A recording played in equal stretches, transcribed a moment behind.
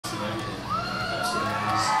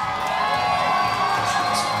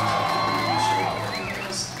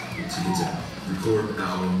record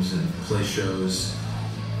albums and play shows,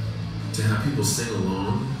 to have people sing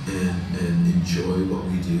along and enjoy what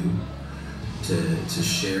we do, to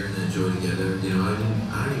share and enjoy together. You know,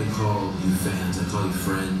 I don't even call you fans, I call you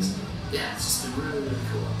friends. Yeah, it's just been really, really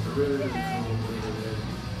cool. A really, really cool way to live.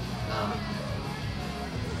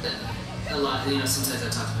 A lot, you know, sometimes I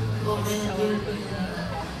talk to people like, oh man,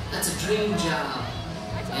 that's a dream job.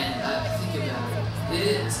 And I think about it, it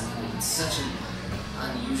is. I mean, it's such an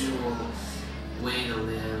unusual way to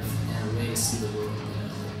live and a way to see the world. You know,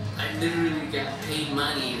 I literally got paid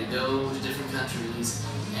money to go to different countries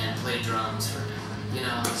and play drums for an hour. You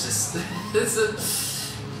know, it's just, it's a...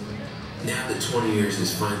 Now that 20 years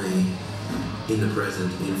is finally in the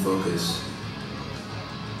present, in focus,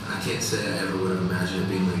 I can't say I ever would have imagined it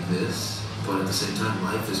being like this, but at the same time,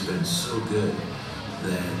 life has been so good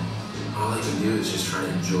that all I can do is just try to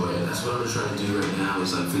enjoy it. That's what I'm trying to do right now,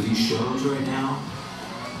 is like for these shows right now,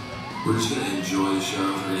 we're just going to enjoy the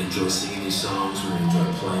shows, we're going to enjoy singing these songs, we're going to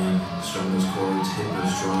enjoy playing, strumming those chords, hitting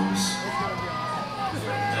those drums.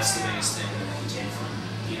 That's the biggest thing that I can take from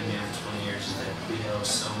being a band for 20 years, is that we owe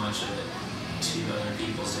so much of it to other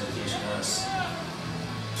people's dedication to us.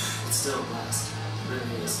 It's still a blast. It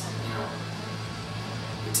really is. You know,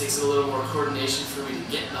 it takes a little more coordination for me to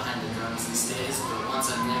get behind the drums these days, but once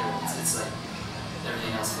I'm there, it's like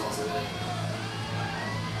everything else falls away.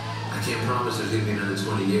 I can't promise there's going to be another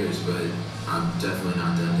 20 years, but I'm definitely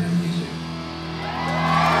not done doing music.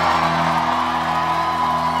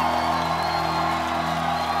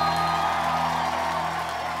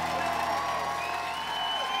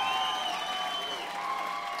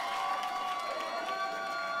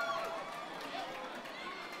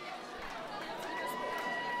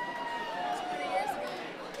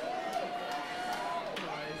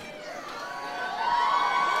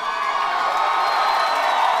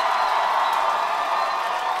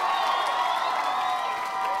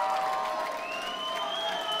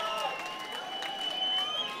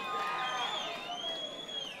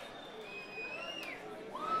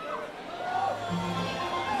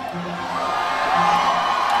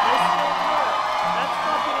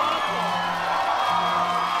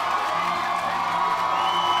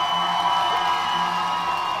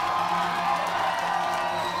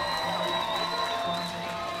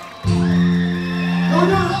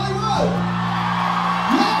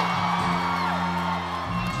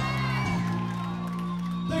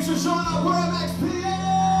 Thanks for showing up. We're MxPx.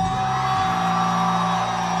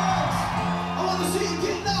 I want to see you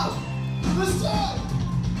getting up. Let's do it.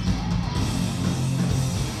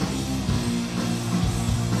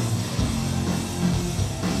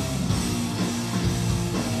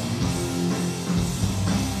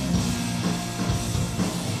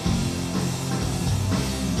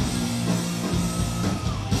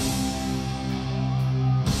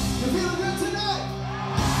 You feeling good tonight?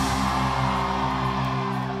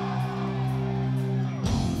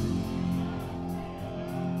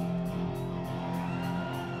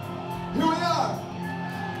 Here we are.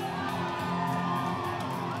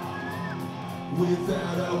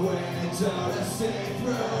 Without a window to see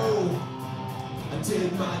through, I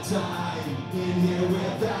did my time in here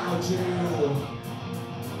without you.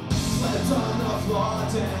 Slept on the floor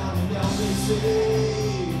down in LBC.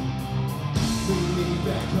 Lead me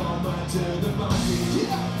back home under the monkey.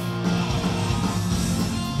 Yeah.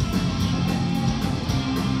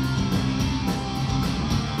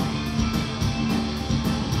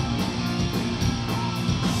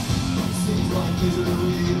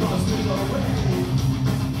 Misery must be away.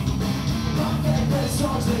 My favorite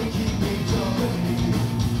songs, they keep me company.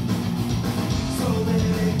 So many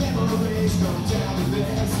memories come down to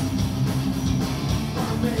this. I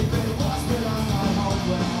may be lost, but I'm not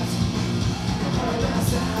hopeless. I heard that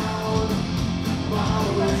sound mile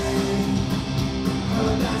away.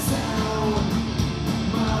 Heard that sound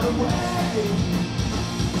mile away.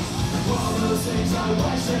 All those things I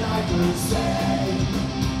wish that I could say.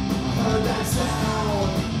 Heard that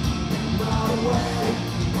sound, mile away,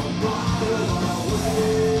 a mile away.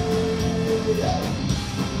 Yeah.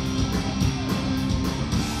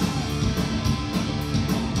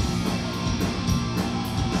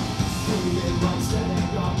 Feeling like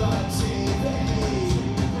standing on the TV.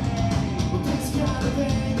 But this kind of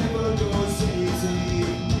thing never goes easy.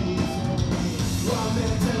 I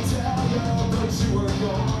meant to tell you, but you were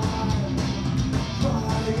gone.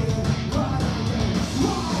 Right again.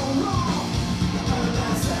 Heard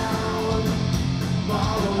that sound,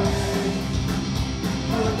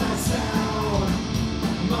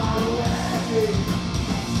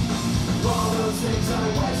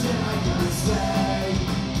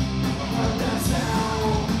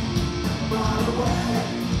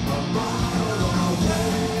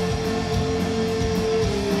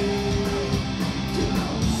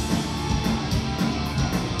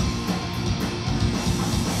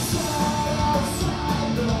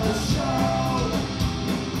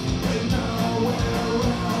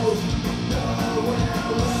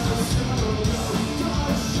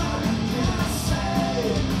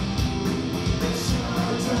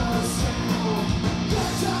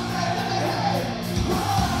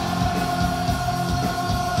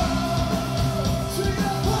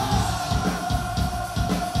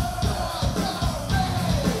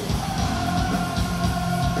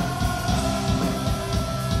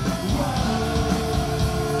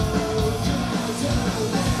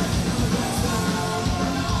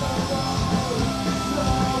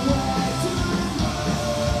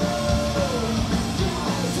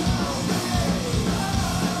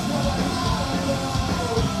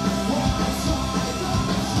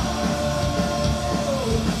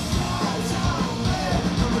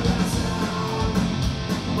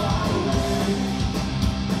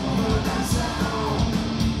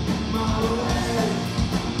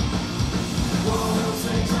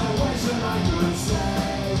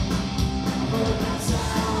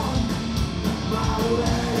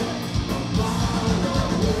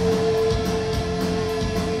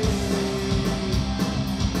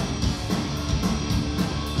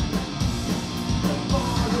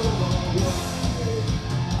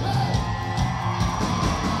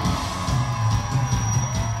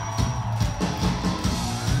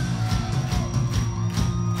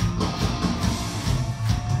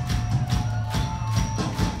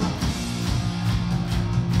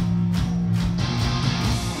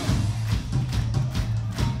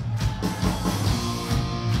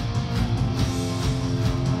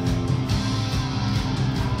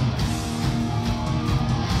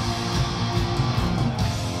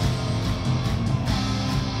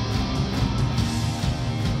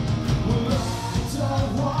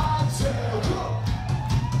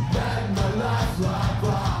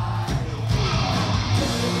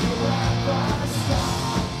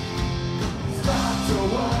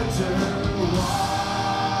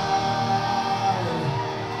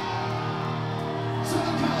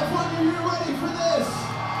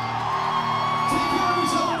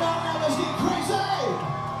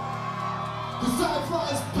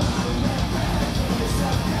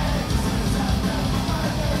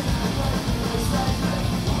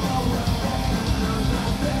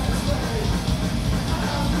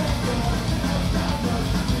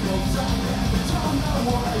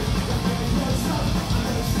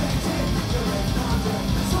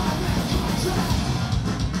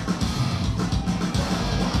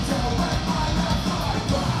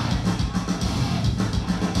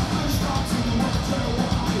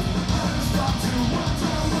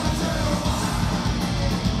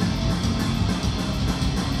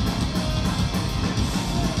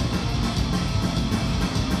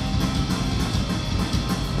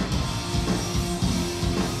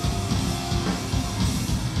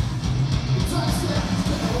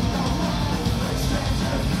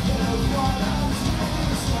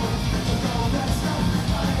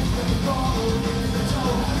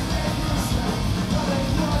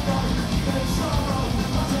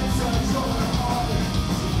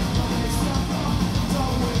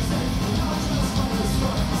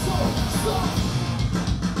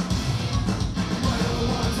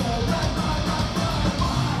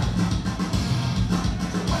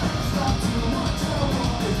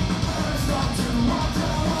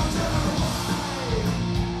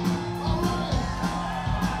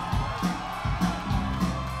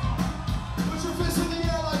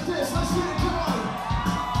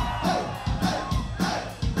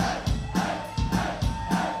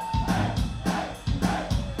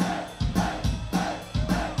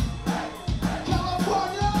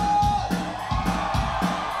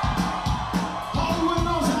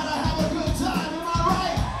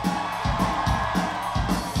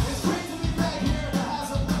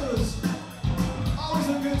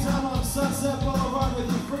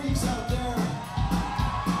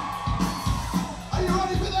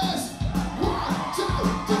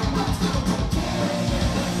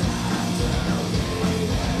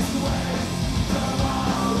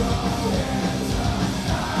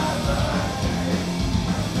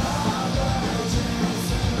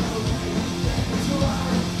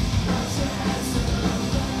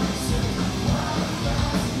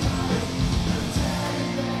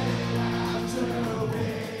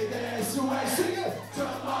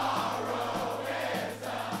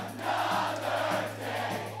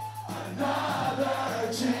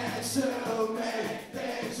 to make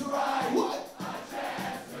things right.